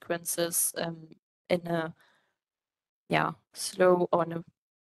consequences in a slow or in a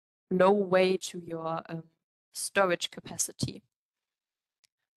low way to your storage capacity.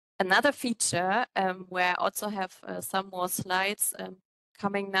 Another feature where I also have some more slides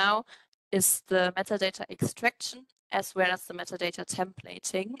coming now is the metadata extraction as well as the metadata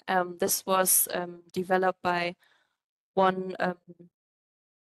templating. This was developed by one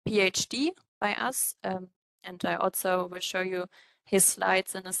PhD by us, and I also will show you his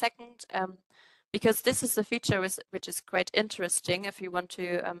slides in a second, because this is a feature which is quite interesting if you want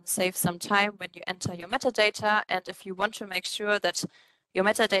to save some time when you enter your metadata, and if you want to make sure that your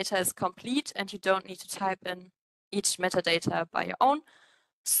metadata is complete and you don't need to type in each metadata by your own.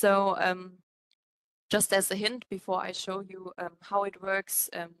 So just as a hint, before I show you how it works,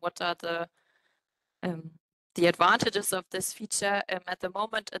 what are the advantages of this feature, at the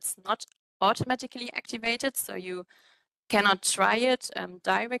moment it's not automatically activated, so you cannot try it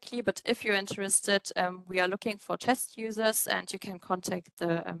directly, but if you're interested, we are looking for test users, and you can contact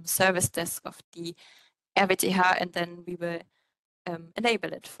the service desk of the RWTH, and then we will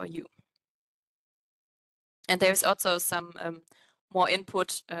enable it for you. And there's also some more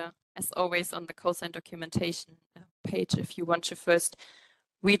input, as always, on the Coscine documentation page if you want to first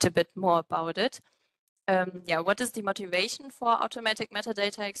read a bit more about it. Yeah, what is the motivation for automatic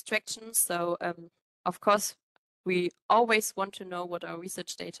metadata extraction? So, of course, we always want to know what our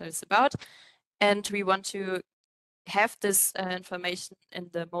research data is about, and we want to have this information in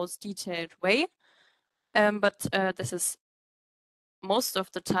the most detailed way. But this is most of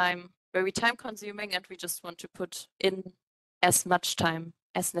the time very time consuming, and we just want to put in as much time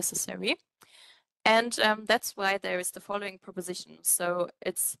as necessary. And that's why there is the following proposition. So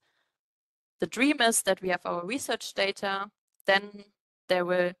it's the dream is that we have our research data, then there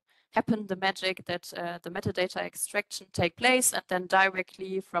will happen the magic that the metadata extraction take place, and then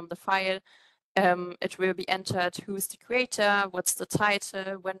directly from the file it will be entered who's the creator, what's the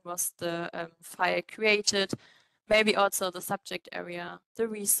title, when was the file created, maybe also the subject area, the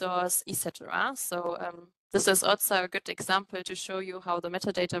resource, etc. So this is also a good example to show you how the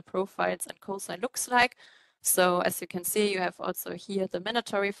metadata profiles and Coscine looks like. So as you can see, you have also here the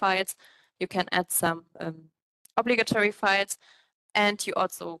mandatory files. You can add some obligatory files, and you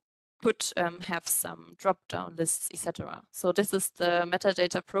also could have some drop-down lists, etc. So this is the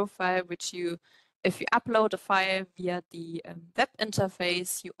metadata profile, which you, if you upload a file via the web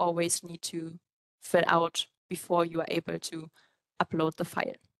interface, you always need to fill out before you are able to upload the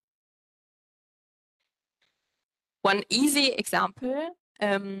file. One easy example,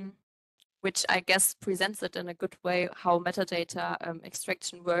 which I guess presents it in a good way, how metadata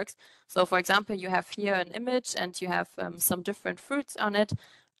extraction works. So for example, you have here an image and you have some different fruits on it.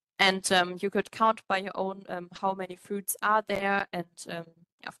 And you could count by your own how many fruits are there. And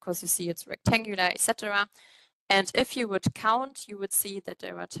of course, you see it's rectangular, etc. And if you would count, you would see that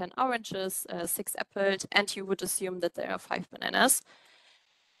there are 10 oranges, 6 apples, and you would assume that there are 5 bananas.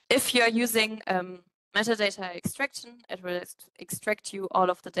 If you're using metadata extraction, it will extract you all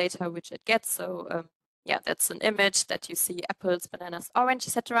of the data which it gets. So yeah, that's an image that you see apples, bananas, orange,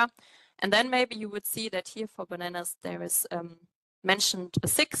 etc. And then maybe you would see that here for bananas, there is mentioned a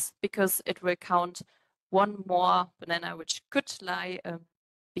 6 because it will count one more banana which could lie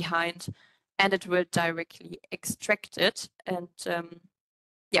behind, and it will directly extract it. And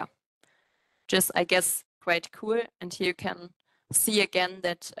yeah, just I guess quite cool. And here you can see again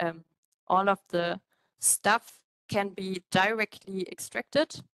that all of the stuff can be directly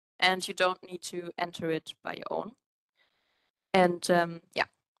extracted, and you don't need to enter it by your own. And yeah,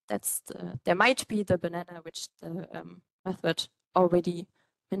 that's there might be the banana which the method already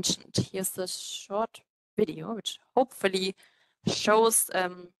mentioned. Here's a short video which hopefully shows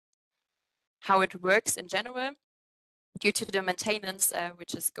how it works in general. Due to the maintenance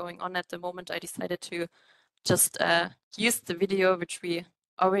which is going on at the moment, I decided to just use the video which we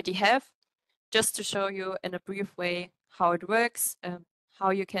already have, just to show you in a brief way how it works, how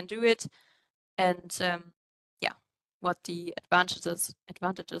you can do it, and yeah, what the advantages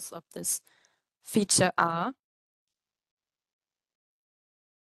of this feature are.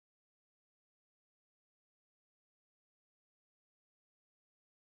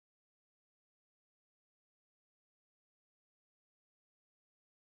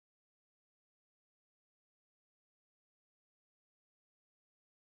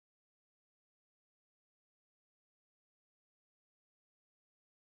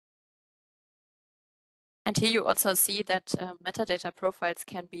 And here you also see that metadata profiles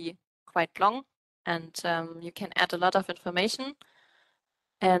can be quite long, and you can add a lot of information.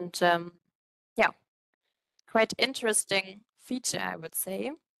 And yeah, quite interesting feature, I would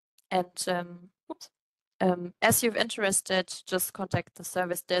say. And as you're interested, just contact the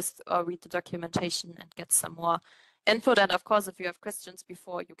service desk or read the documentation and get some more input. And of course, if you have questions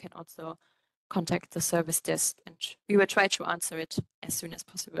before, you can also contact the service desk, and we will try to answer it as soon as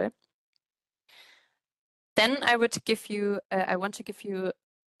possible. Then I want to give you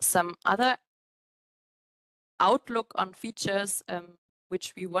some other outlook on features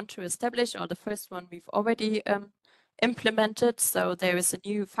which we want to establish, or the first one we've already implemented. So there is a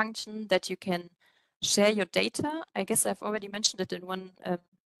new function that you can share your data. I guess I've already mentioned it in one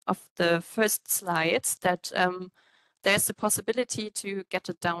of the first slides, that there's the possibility to get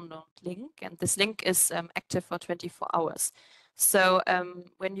a download link, and this link is active for 24 hours. So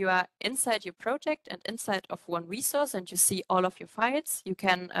when you are inside your project and inside of one resource and you see all of your files, you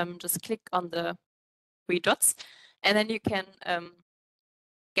can just click on the 3 dots, and then you can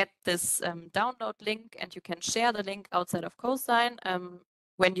get this download link, and you can share the link outside of Coscine.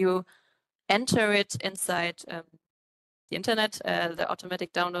 When you enter it inside the internet, the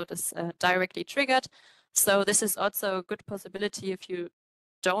automatic download is directly triggered. So this is also a good possibility if you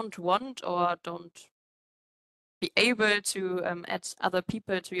don't want or don't be able to add other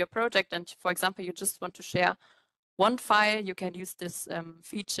people to your project, and for example, you just want to share one file, you can use this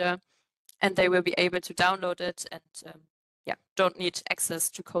feature, and they will be able to download it, and yeah, don't need access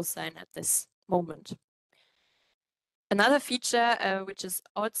to Coscine at this moment. Another feature which is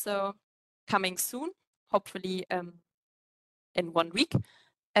also coming soon, hopefully in 1 week,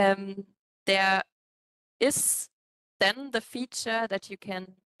 there is then the feature that you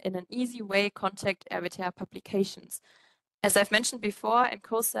can in an easy way contact RWTH publications. As I've mentioned before, in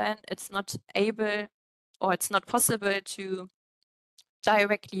Coscine, it's not able or it's not possible to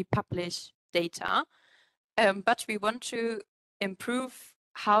directly publish data, but we want to improve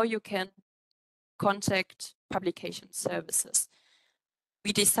how you can contact publication services.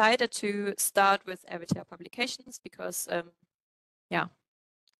 We decided to start with RWTH publications because,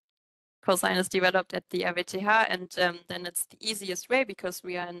 Coscine is developed at the RWTH, and then it's the easiest way because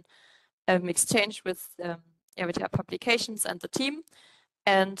we are in exchange with RWTH publications and the team.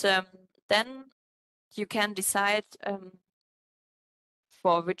 And then you can decide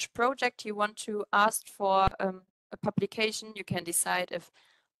for which project you want to ask for a publication. You can decide if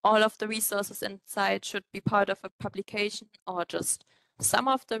all of the resources inside should be part of a publication or just some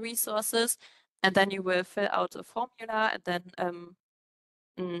of the resources. And then you will fill out a formula, and then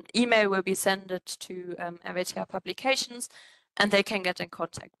an email will be sent to RWTH publications, and they can get in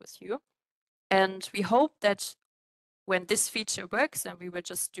contact with you. And we hope that when this feature works, and we will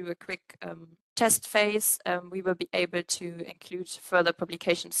just do a quick test phase, we will be able to include further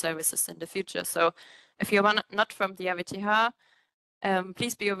publication services in the future. So if you're not from the RWTH,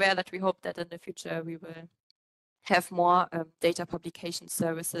 please be aware that we hope that in the future we will have more data publication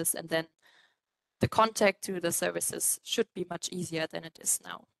services, and then the contact to the services should be much easier than it is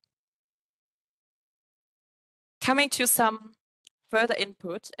now. Coming to some further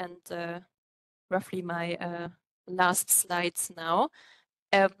input and roughly my last slides now.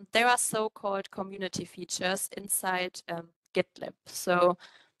 There are so-called community features inside GitLab. So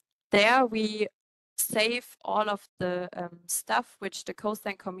there we save all of the stuff which the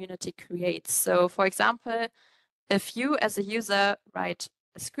Coscine community creates. So for example, if you as a user write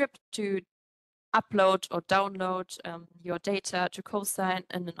a script to upload or download your data to Coscine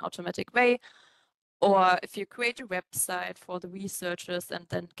in an automatic way, or if you create a website for the researchers and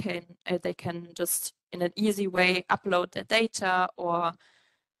then they can just in an easy way upload their data, or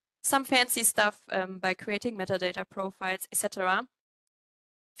some fancy stuff by creating metadata profiles, etc.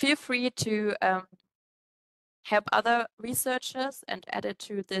 Feel free to help other researchers and add it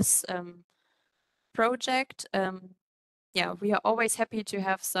to this project. Yeah, we are always happy to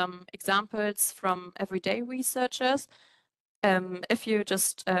have some examples from everyday researchers. If you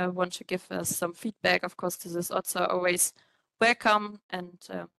just want to give us some feedback, of course, this is also always welcome. And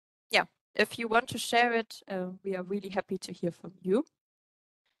yeah, if you want to share it, we are really happy to hear from you.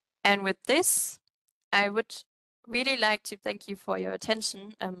 And with this, I would really like to thank you for your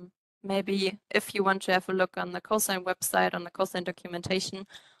attention. Maybe if you want to have a look on the Coscine website, on the Coscine documentation,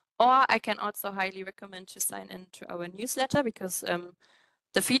 or I can also highly recommend to sign into our newsletter, because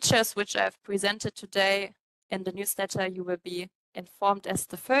the features which I've presented today in the newsletter, you will be informed as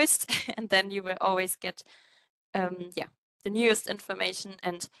the first, and then you will always get the newest information.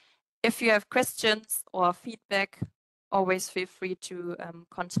 And if you have questions or feedback, always feel free to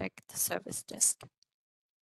contact the service desk.